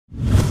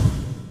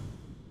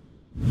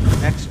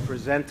next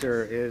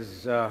presenter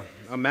is a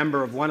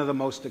member of one of the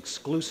most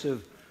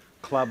exclusive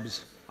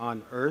clubs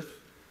on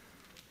Earth.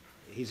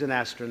 He's an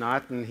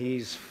astronaut, and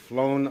he's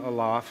flown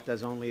aloft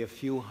as only a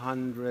few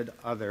hundred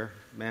other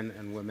men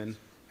and women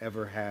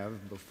ever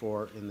have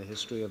before in the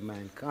history of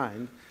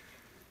mankind.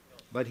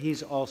 But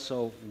he's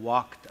also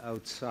walked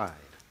outside.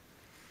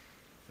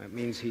 That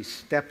means he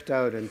stepped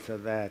out into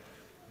that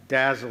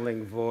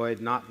dazzling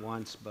void not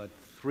once but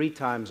 3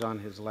 times on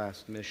his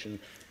last mission,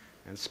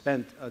 and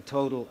spent a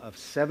total of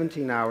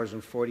 17 hours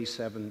and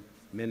 47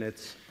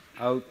 minutes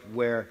out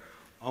where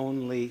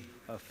only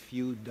a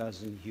few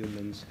dozen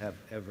humans have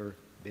ever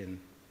been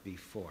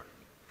before.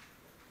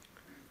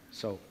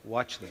 So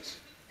watch this.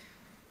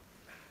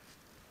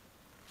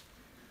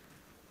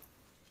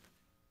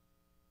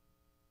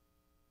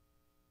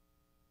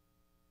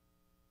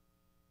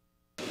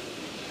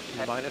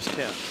 Minus 10,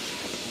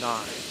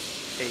 9,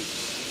 8,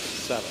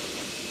 7,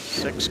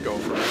 6, go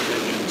for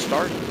engine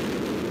start,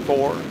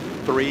 4,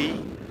 3,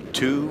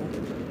 2,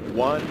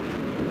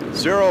 1,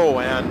 0,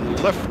 and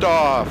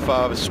liftoff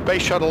of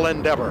Space Shuttle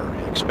Endeavour,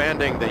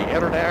 expanding the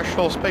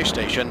International Space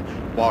Station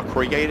while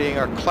creating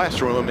a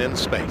classroom in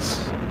space.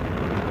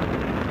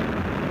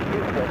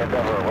 Houston,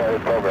 Endeavour, well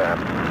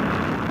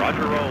programmed.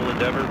 Roger, roll,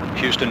 Endeavour.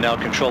 Houston now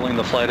controlling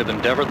the flight of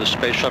Endeavour. The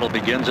space shuttle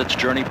begins its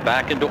journey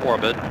back into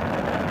orbit.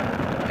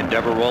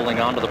 Endeavour rolling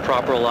onto the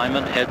proper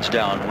alignment, heads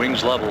down,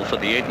 wings level for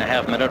the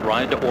 8.5-minute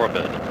ride to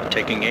orbit,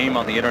 taking aim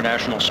on the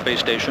International Space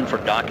Station for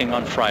docking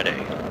on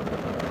Friday.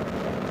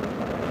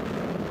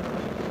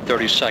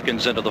 30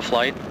 seconds into the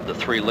flight, the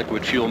 3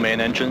 liquid fuel main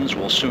engines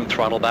will soon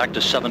throttle back to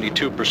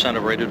 72%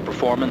 of rated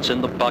performance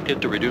in the bucket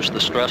to reduce the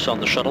stress on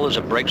the shuttle as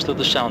it breaks through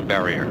the sound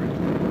barrier.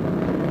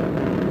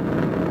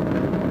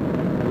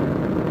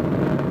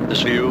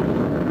 This view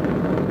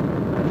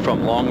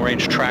from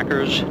long-range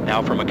trackers,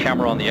 now from a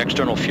camera on the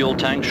external fuel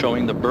tank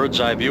showing the bird's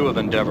eye view of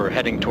Endeavour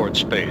heading towards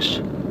space.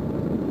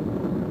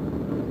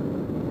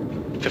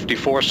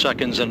 54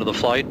 seconds into the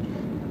flight,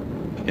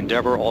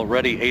 Endeavour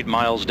already 8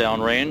 miles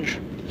downrange,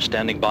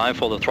 standing by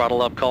for the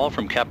throttle up call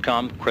from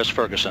Capcom Chris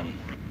Ferguson.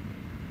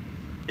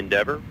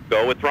 Endeavour,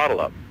 go with throttle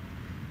up.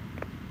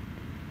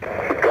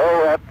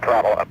 Go at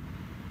throttle up.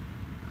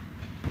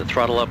 The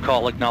throttle up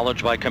call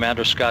acknowledged by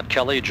Commander Scott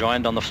Kelly,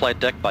 joined on the flight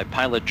deck by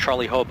pilot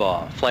Charlie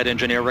Hobaugh, flight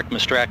engineer Rick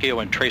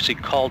Mastracchio and Tracy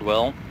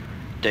Caldwell,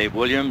 Dave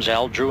Williams,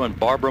 Al Drew, and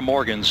Barbara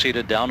Morgan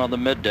seated down on the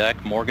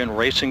middeck, Morgan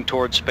racing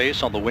towards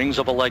space on the wings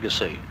of a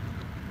Legacy.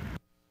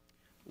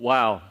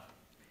 Wow.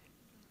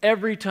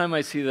 Every time I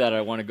see that,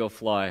 I want to go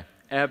fly.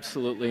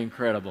 Absolutely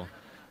incredible.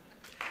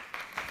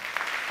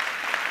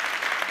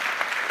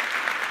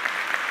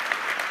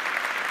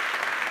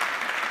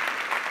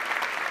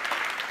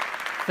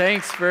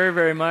 Thanks very,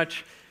 very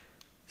much.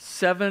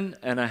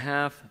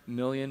 7.5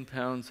 million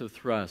pounds of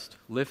thrust,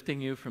 lifting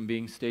you from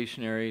being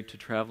stationary to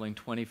traveling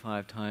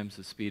 25 times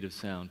the speed of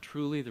sound.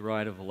 Truly the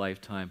ride of a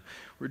lifetime.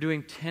 We're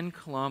doing 10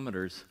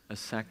 kilometers a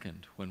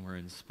second when we're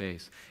in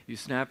space. You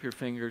snap your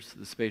fingers,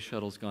 the space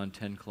shuttle's gone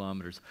 10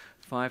 kilometers,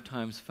 5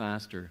 times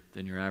faster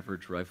than your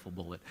average rifle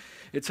bullet.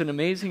 It's an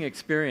amazing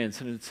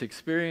experience, and it's an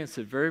experience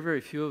that very,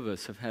 very few of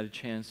us have had a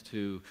chance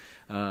to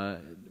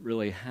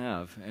really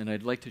have, and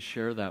I'd like to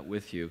share that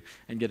with you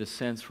and get a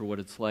sense for what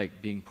it's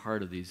like being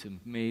part of these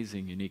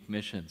amazing, unique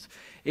missions.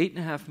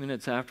 8.5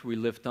 minutes after we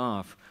lift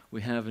off,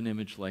 we have an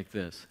image like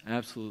this.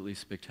 Absolutely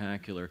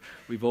spectacular.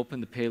 We've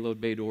opened the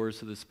payload bay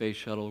doors of the space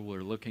shuttle.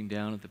 We're looking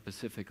down at the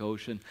Pacific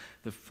Ocean,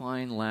 the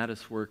fine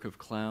lattice work of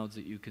clouds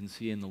that you can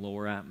see in the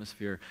lower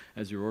atmosphere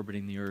as you're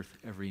orbiting the Earth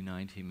every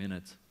 90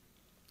 minutes.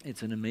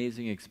 It's an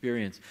amazing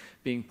experience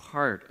being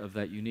part of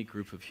that unique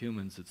group of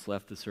humans that's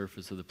left the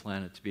surface of the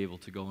planet to be able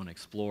to go and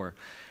explore.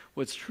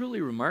 What's truly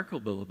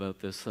remarkable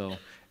about this, though,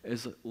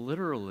 is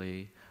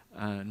literally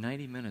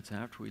 90 minutes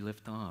after we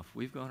lift off,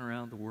 we've gone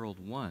around the world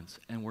once,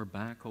 and we're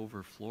back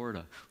over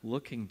Florida,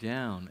 looking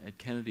down at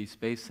Kennedy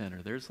Space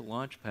Center. There's the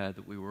launch pad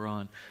that we were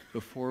on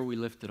before we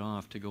lifted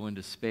off to go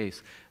into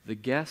space. The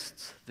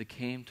guests that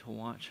came to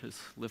watch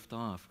us lift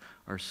off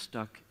are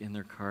stuck in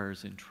their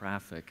cars in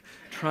traffic,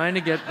 trying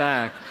to get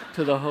back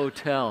to the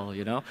hotel,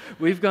 you know.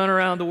 We've gone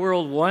around the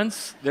world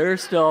once, they're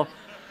still...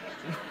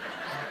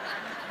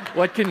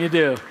 What can you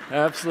do?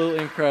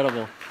 Absolutely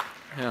incredible.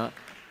 Yeah.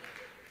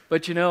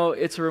 But you know,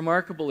 it's a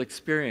remarkable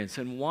experience,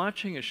 and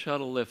watching a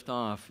shuttle lift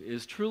off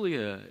is truly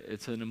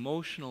it's an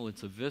emotional,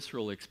 it's a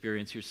visceral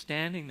experience. You're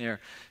standing there,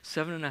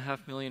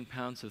 7.5 million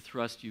pounds of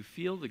thrust. You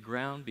feel the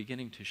ground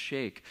beginning to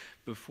shake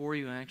before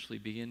you actually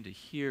begin to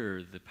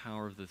hear the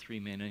power of the 3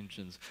 main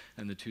engines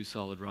and the 2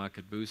 solid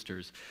rocket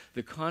boosters.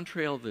 The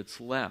contrail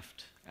that's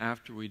left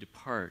after we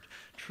depart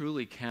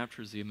truly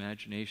captures the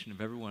imagination of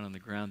everyone on the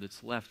ground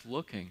that's left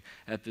looking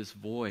at this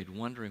void,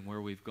 wondering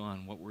where we've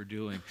gone, what we're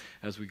doing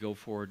as we go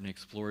forward and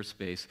explore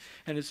space.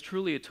 And it's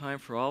truly a time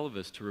for all of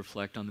us to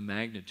reflect on the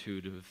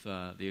magnitude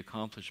of the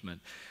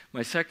accomplishment.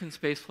 My second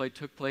space flight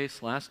took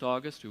place last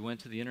August. We went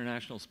to the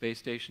International Space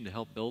Station to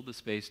help build the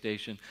space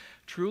station.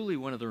 Truly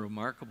one of the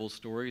remarkable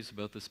stories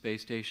about the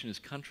space station is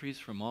countries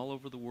from all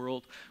over the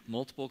world,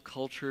 multiple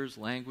cultures,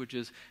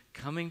 languages,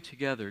 coming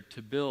together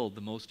to build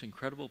the most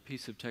incredible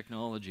piece of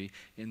technology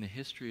in the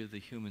history of the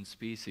human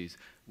species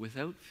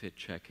without fit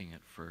checking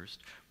at first,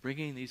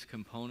 bringing these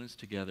components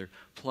together,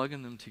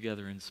 plugging them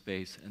together in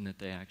space, and that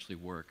they actually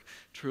work.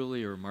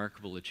 Truly a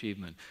remarkable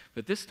achievement.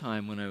 But this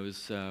time when I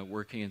was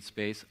working in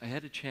space, I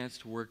had a chance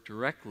to work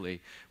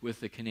directly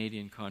with the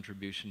Canadian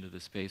contribution to the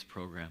space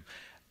program.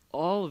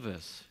 All of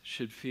us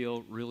should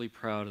feel really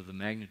proud of the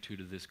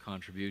magnitude of this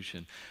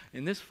contribution.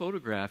 In this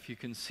photograph, you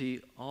can see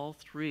all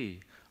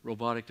three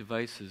robotic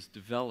devices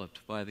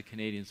developed by the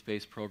Canadian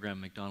Space Program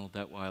McDonald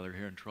Detweiler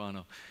here in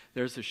Toronto.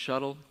 There's a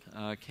shuttle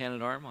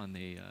Canadarm on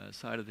the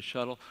side of the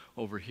shuttle.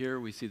 Over here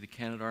we see the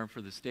Canadarm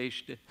for the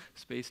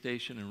space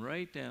station, and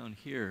right down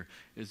here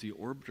is the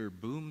orbiter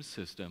boom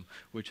system,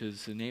 which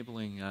is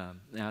enabling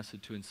NASA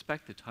to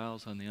inspect the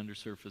tiles on the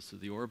undersurface of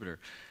the orbiter.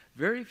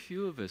 Very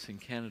few of us in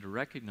Canada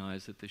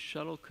recognize that the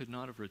shuttle could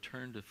not have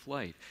returned to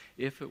flight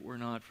if it were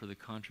not for the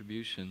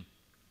contribution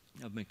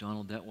of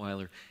McDonald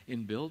Detweiler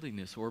in building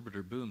this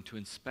orbiter boom to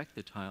inspect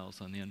the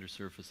tiles on the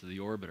undersurface of the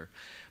orbiter.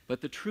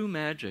 But the true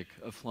magic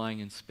of flying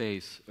in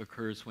space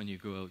occurs when you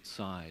go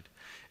outside.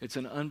 It's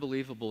an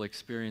unbelievable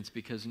experience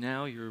because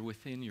now you're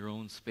within your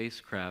own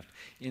spacecraft,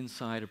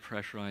 inside a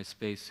pressurized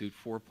spacesuit,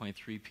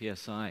 4.3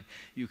 psi.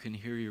 You can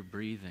hear your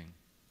breathing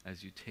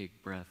as you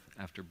take breath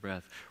after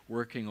breath,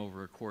 working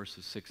over a course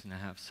of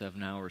 6.5,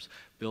 7 hours,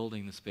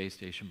 building the space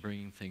station,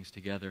 bringing things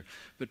together.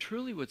 But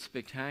truly what's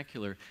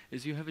spectacular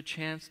is you have a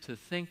chance to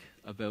think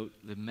about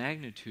the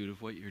magnitude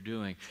of what you're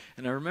doing.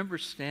 And I remember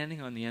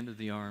standing on the end of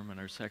the arm on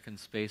our second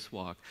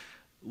spacewalk,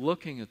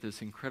 looking at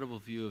this incredible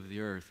view of the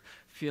Earth,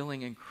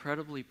 feeling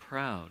incredibly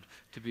proud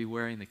to be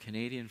wearing the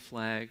Canadian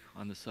flag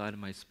on the side of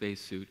my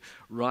spacesuit,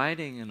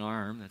 riding an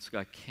arm that's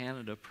got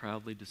Canada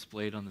proudly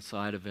displayed on the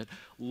side of it,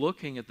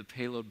 looking at the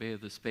payload bay of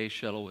the space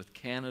shuttle with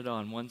Canada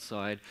on one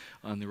side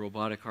on the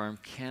robotic arm,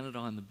 Canada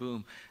on the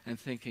boom, and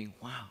thinking,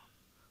 wow,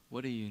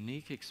 what a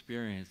unique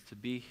experience to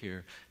be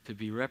here, to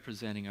be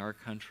representing our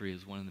country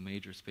as one of the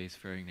major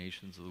spacefaring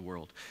nations of the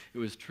world. It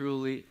was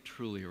truly,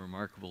 truly a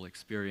remarkable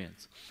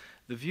experience.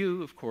 The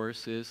view, of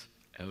course, is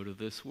out of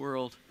this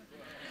world.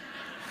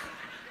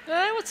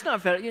 What's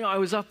not better? You know, I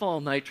was up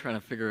all night trying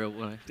to figure out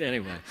what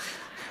anyway.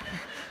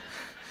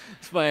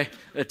 It's my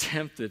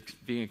attempt at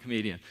being a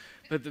comedian.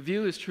 But the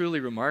view is truly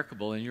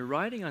remarkable, and you're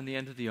riding on the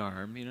end of the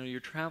arm. You know, you're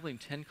traveling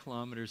 10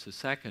 kilometers a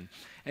second,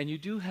 and you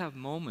do have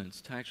moments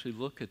to actually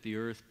look at the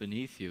Earth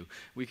beneath you.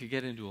 We could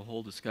get into a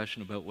whole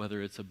discussion about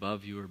whether it's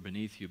above you or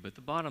beneath you, but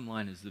the bottom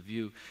line is the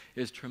view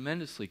is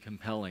tremendously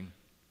compelling.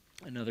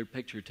 Another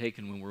picture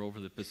taken when we're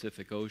over the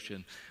Pacific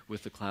Ocean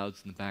with the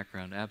clouds in the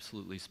background,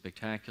 absolutely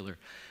spectacular.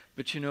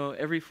 But you know,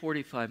 every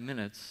 45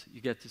 minutes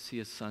you get to see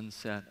a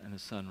sunset and a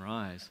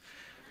sunrise.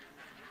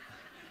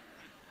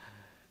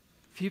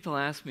 People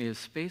ask me, has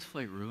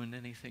spaceflight ruined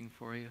anything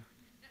for you?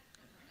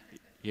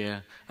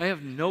 Yeah, I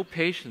have no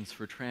patience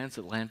for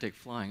transatlantic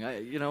flying.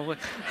 You know what?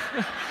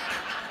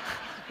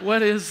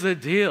 What is the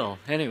deal?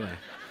 Anyway.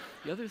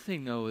 The other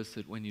thing, though, is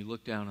that when you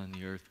look down on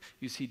the Earth,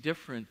 you see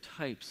different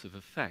types of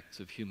effects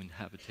of human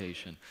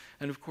habitation.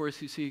 And of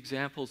course, you see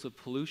examples of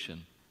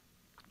pollution.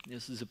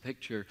 This is a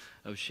picture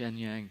of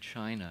Shenyang,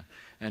 China.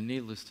 And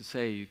needless to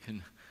say, you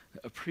can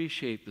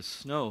appreciate the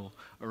snow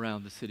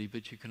around the city,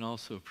 but you can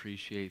also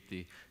appreciate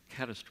the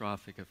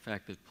catastrophic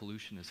effect that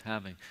pollution is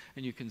having.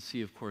 And you can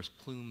see, of course,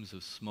 plumes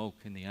of smoke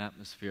in the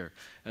atmosphere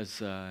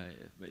as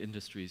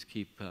industries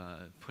keep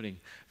putting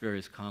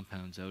various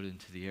compounds out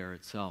into the air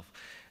itself.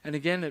 And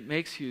again, it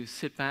makes you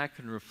sit back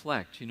and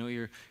reflect. You know,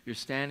 you're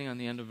standing on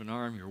the end of an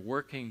arm, you're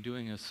working,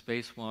 doing a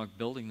spacewalk,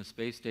 building the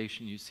space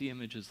station, you see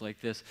images like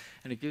this,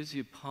 and it gives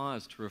you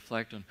pause to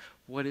reflect on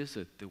what is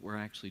it that we're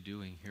actually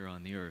doing here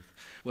on the Earth.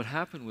 What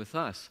happened with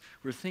us,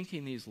 we're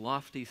thinking these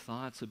lofty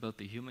thoughts about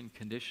the human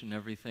condition and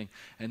everything,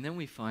 and then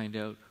we find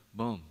out,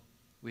 boom,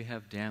 we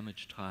have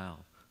damaged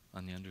tile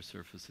on the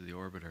undersurface of the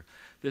orbiter.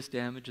 This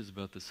damage is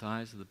about the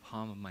size of the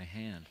palm of my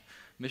hand.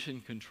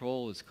 Mission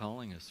Control is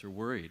calling us. They're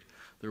worried.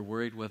 They're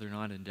worried whether or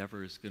not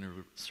Endeavour is going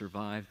to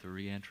survive the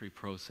re-entry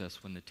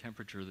process when the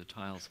temperature of the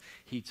tiles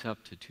heats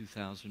up to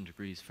 2,000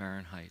 degrees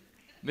Fahrenheit.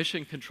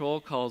 Mission Control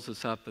calls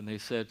us up and they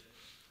said,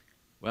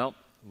 well,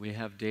 we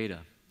have data.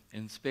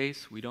 In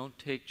space, we don't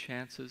take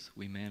chances,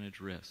 we manage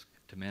risk.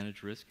 To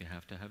manage risk, you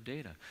have to have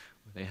data.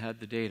 They had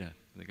the data.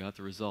 They got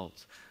the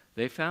results.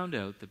 They found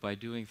out that by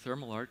doing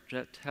thermal arc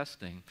jet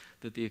testing,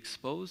 that the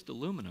exposed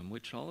aluminum,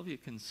 which all of you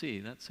can see,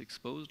 that's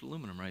exposed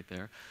aluminum right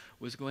there,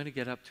 was going to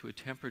get up to a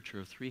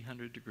temperature of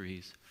 300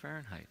 degrees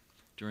Fahrenheit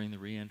during the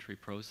re-entry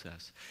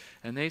process.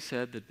 And they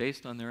said that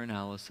based on their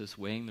analysis,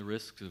 weighing the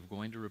risks of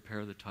going to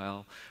repair the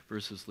tile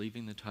versus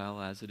leaving the tile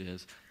as it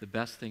is, the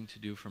best thing to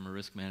do from a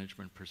risk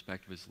management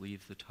perspective is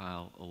leave the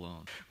tile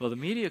alone. Well, the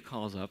media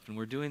calls up, and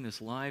we're doing this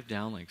live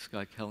downlink,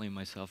 Scott Kelly and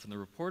myself, and the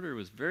reporter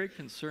was very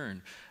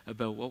concerned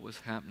about what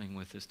was happening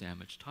with this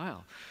damaged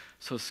tile.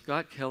 So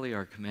Scott Kelly,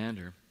 our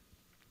commander,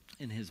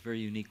 in his very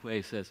unique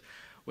way says,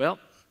 well,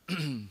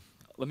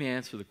 let me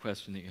answer the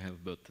question that you have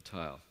about the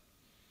tile.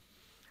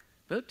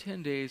 About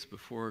 10 days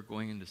before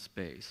going into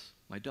space,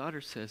 my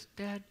daughter says,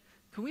 "Dad,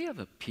 can we have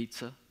a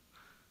pizza?"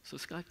 So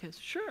Scott goes,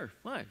 "Sure,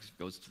 why?" He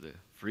goes to the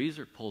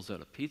freezer, pulls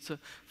out a pizza,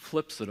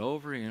 flips it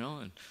over,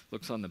 and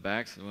looks on the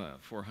back, says, "Well,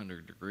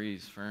 400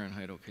 degrees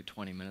Fahrenheit, okay,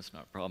 20 minutes,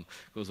 not a problem."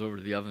 Goes over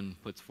to the oven,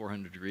 puts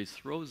 400 degrees,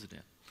 throws it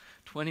in.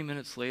 20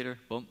 minutes later,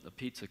 boom, the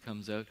pizza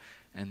comes out,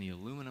 and the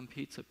aluminum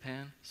pizza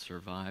pan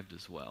survived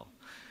as well.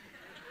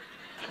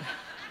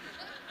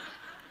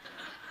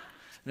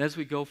 And as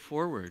we go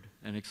forward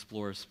and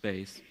explore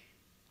space,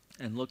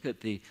 and look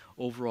at the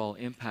overall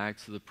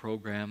impacts of the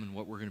program and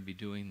what we're going to be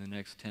doing in the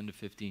next 10 to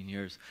 15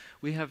 years,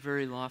 we have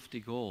very lofty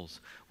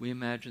goals. We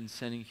imagine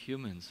sending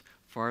humans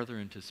farther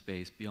into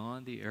space,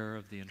 beyond the era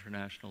of the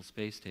International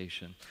Space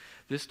Station.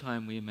 This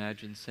time we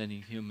imagine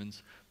sending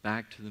humans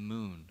back to the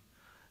moon,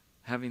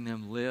 having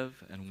them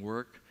live and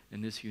work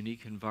in this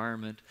unique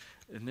environment,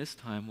 and this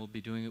time we'll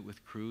be doing it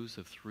with crews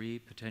of 3,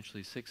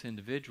 potentially 6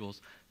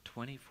 individuals,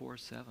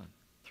 24/7,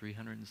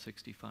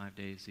 365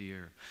 days a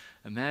year.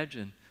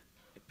 Imagine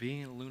being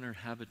in a lunar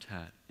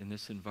habitat in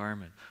this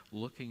environment,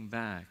 looking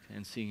back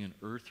and seeing an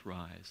Earth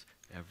rise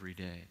every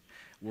day,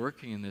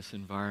 working in this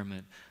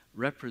environment,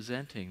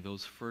 representing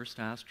those first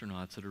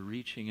astronauts that are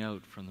reaching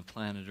out from the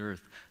planet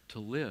Earth to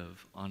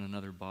live on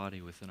another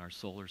body within our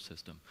solar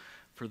system.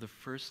 For the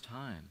first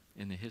time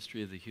in the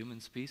history of the human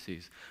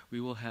species,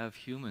 we will have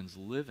humans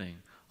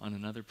living on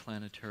another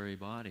planetary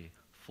body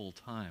full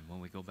time when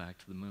we go back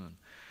to the moon.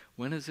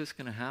 When is this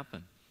going to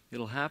happen?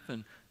 It'll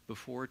happen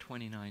before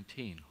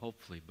 2019,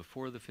 hopefully,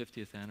 before the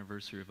 50th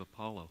anniversary of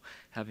Apollo,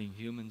 having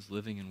humans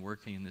living and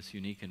working in this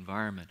unique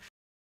environment.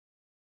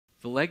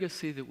 The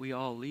legacy that we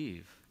all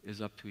leave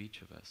is up to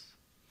each of us.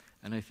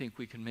 And I think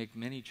we can make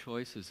many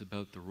choices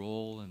about the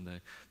role and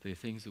the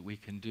things that we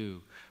can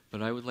do.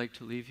 But I would like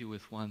to leave you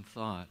with one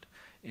thought.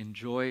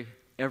 Enjoy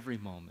every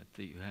moment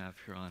that you have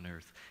here on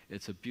Earth.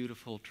 It's a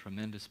beautiful,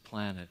 tremendous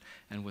planet,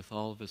 and with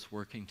all of us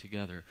working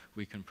together,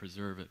 we can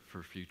preserve it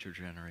for future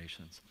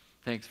generations.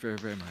 Thanks very,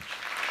 very much.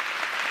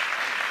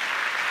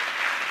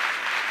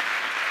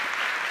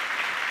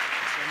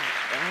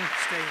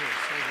 Stay here.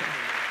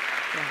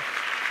 Yeah.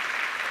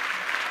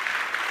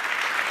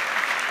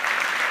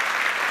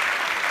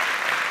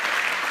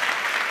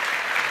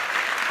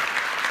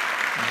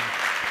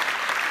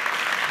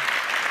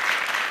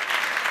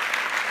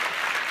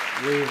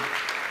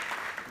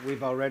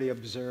 We've already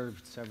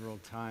observed several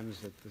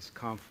times at this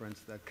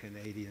conference that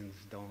Canadians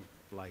don't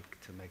like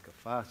to make a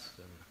fuss,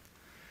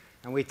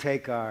 and we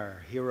take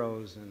our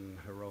heroes and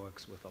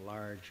heroics with a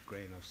large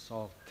grain of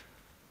salt.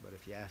 But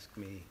if you ask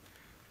me,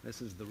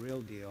 this is the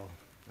real deal.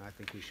 I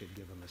think we should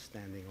give them a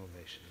standing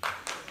ovation.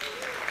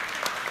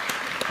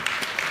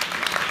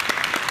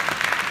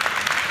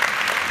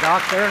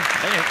 Doctor.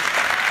 Thanks.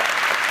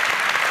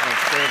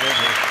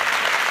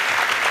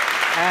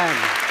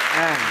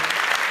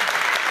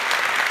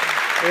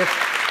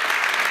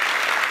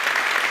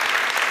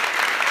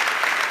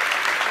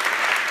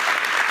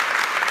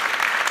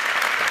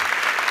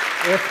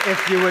 And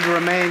if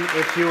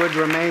you would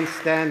remain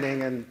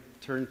standing and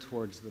turn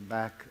towards the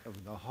back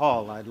of the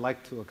hall, I'd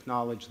like to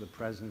acknowledge the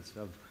presence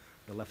of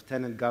the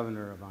Lieutenant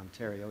Governor of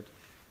Ontario,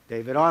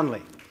 David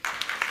Onley.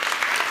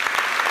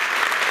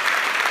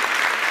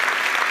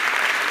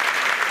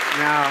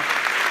 Now,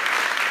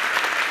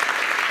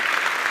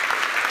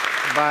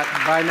 but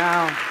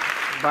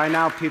by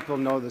now people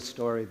know the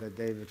story that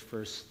David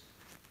first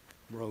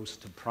rose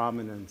to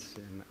prominence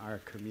in our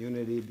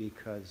community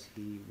because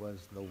he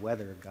was the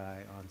weather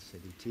guy on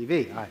City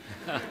TV. I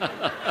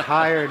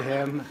hired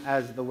him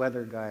as the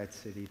weather guy at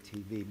City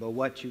TV. But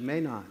what you may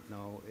not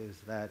know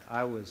is that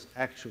I was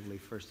actually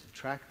first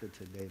attracted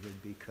to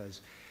David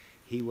because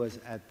he was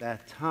at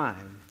that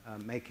time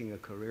making a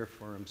career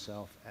for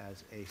himself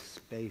as a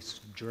space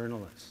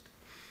journalist.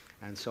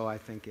 And so I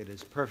think it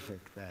is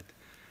perfect that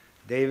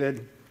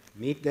David,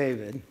 meet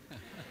David,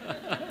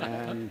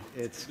 and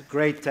it's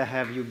great to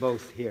have you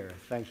both here.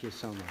 Thank you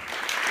so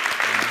much.